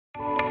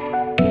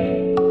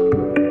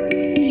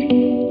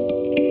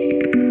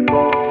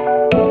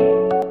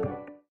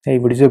Hey,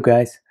 what is up,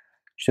 guys?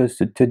 So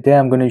today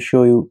I'm going to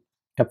show you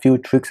a few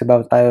tricks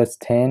about iOS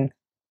 10,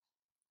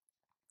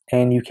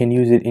 and you can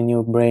use it in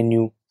your brand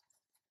new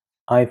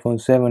iPhone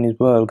 7 as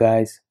well,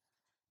 guys.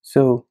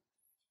 So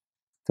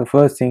the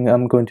first thing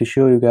I'm going to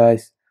show you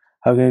guys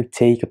how to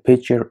take a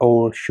picture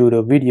or shoot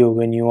a video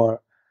when you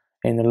are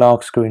in the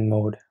lock screen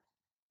mode.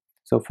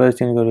 So first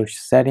thing, go to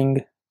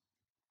setting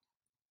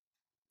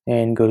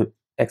and go to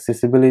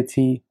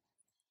accessibility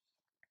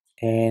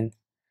and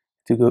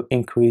to go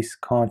increase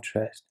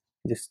contrast.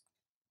 Just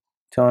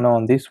turn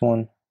on this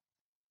one,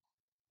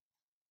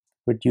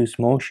 reduce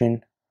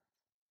motion,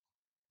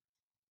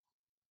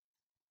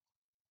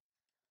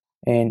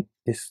 and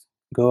just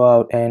go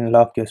out and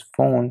lock your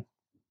phone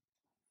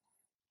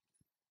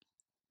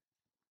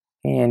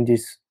and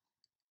just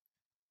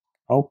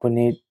open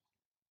it.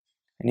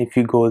 And if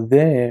you go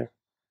there,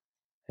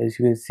 as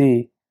you can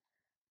see,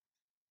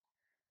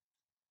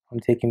 I'm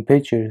taking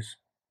pictures.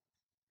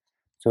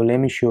 So let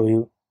me show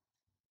you.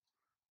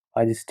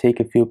 I just take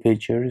a few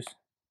pictures.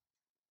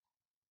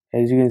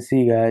 As you can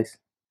see, guys,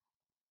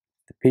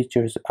 the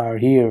pictures are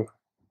here.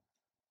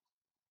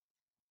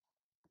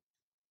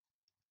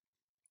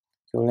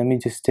 So let me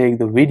just take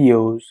the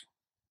videos.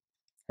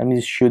 Let me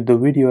just shoot the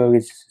video. I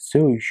just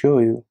show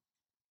you.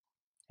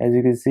 As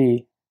you can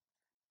see,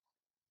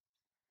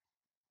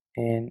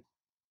 and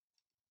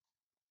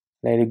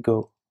let it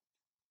go.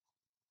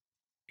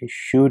 It's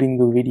shooting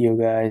the video,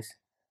 guys.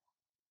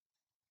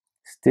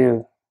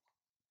 Still.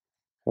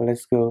 So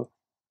let's go.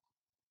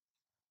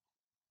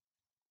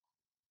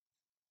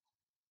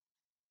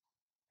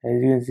 As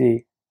you can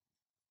see,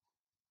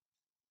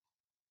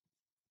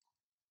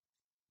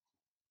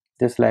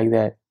 just like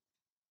that.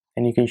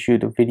 And you can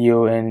shoot a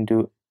video and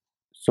do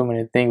so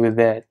many things with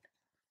that.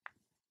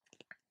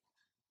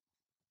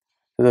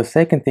 So the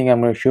second thing I'm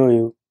going to show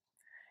you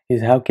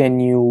is how can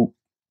you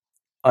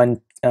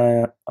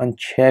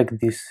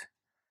uncheck these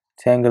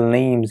tangle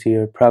names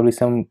here. Probably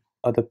some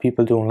other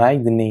people don't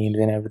like the names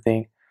and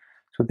everything,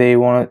 so they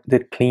want the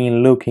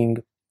clean looking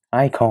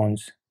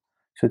icons.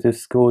 So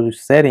just go to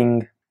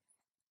setting,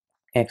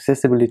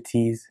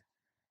 accessibilities,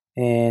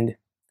 and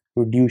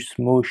reduce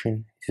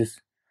motion.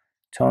 Just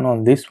turn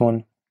on this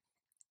one,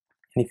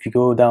 and if you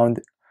go down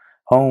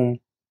home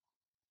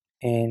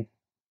and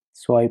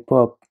swipe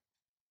up,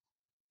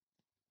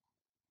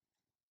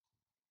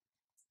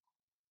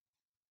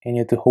 and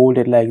you have to hold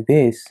it like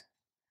this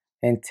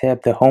and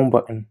tap the home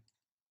button.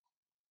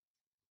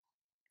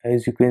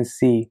 As you can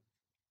see,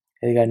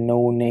 they got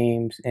no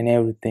names and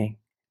everything,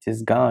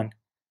 just gone.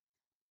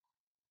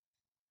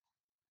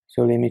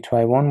 So let me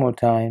try one more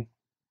time.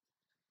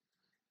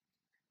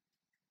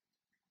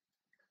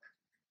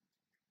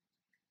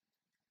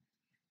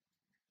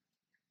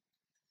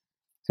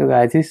 So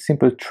guys, this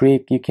simple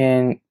trick, you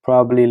can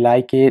probably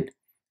like it.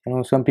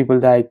 Some people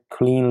like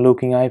clean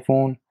looking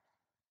iPhone.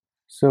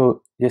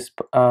 So just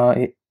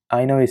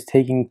I know it's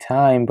taking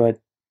time, but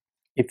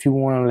if you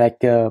want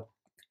like a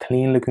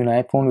clean looking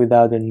iPhone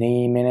without the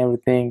name and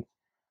everything,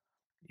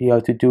 you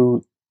have to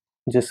do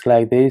just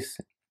like this.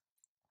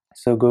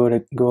 So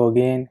go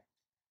again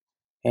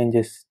and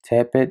just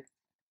tap it.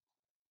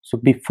 So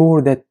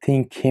before that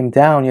thing came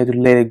down, you have to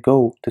let it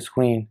go, the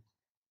screen.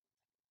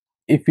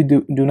 If you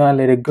do not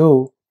let it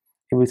go,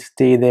 it will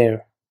stay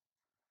there.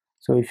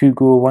 So if you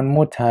go one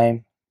more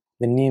time,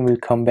 the name will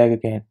come back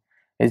again.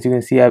 As you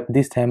can see,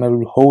 this time I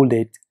will hold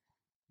it.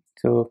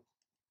 So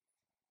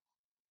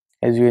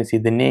as you can see,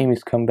 the name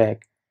is come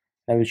back.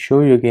 I will show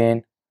you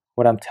again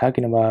what I'm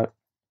talking about.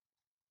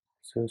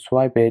 So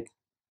swipe it,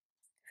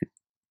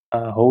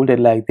 hold it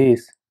like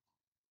this,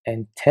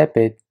 and tap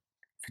it.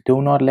 If you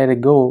do not let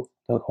it go,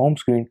 the home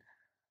screen,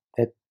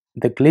 that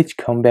the glitch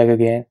come back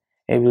again,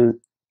 it will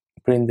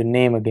bring the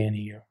name again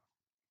here.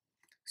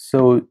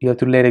 So you have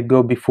to let it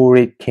go before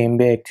it came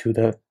back to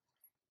the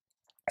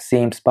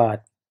same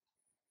spot.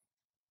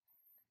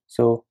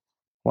 So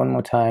one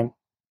more time.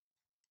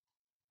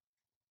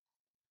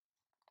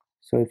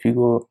 So if you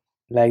go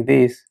like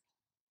this,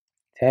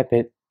 tap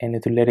it, and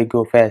it will let it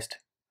go fast.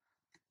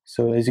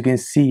 So as you can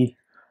see,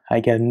 I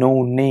got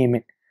no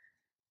name.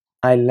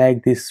 I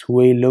like this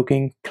way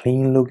looking,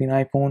 clean looking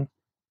iPhone.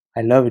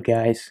 I love it,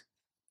 guys.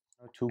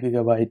 2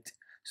 GB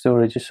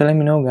storage. Just let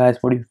me know, guys,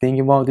 what do you think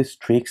about these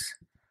tricks,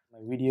 my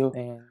video.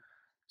 And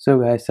so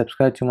guys,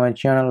 subscribe to my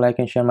channel, like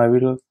and share my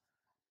video.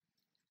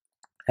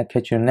 I'll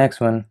catch you in the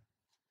next one.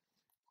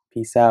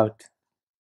 Peace out.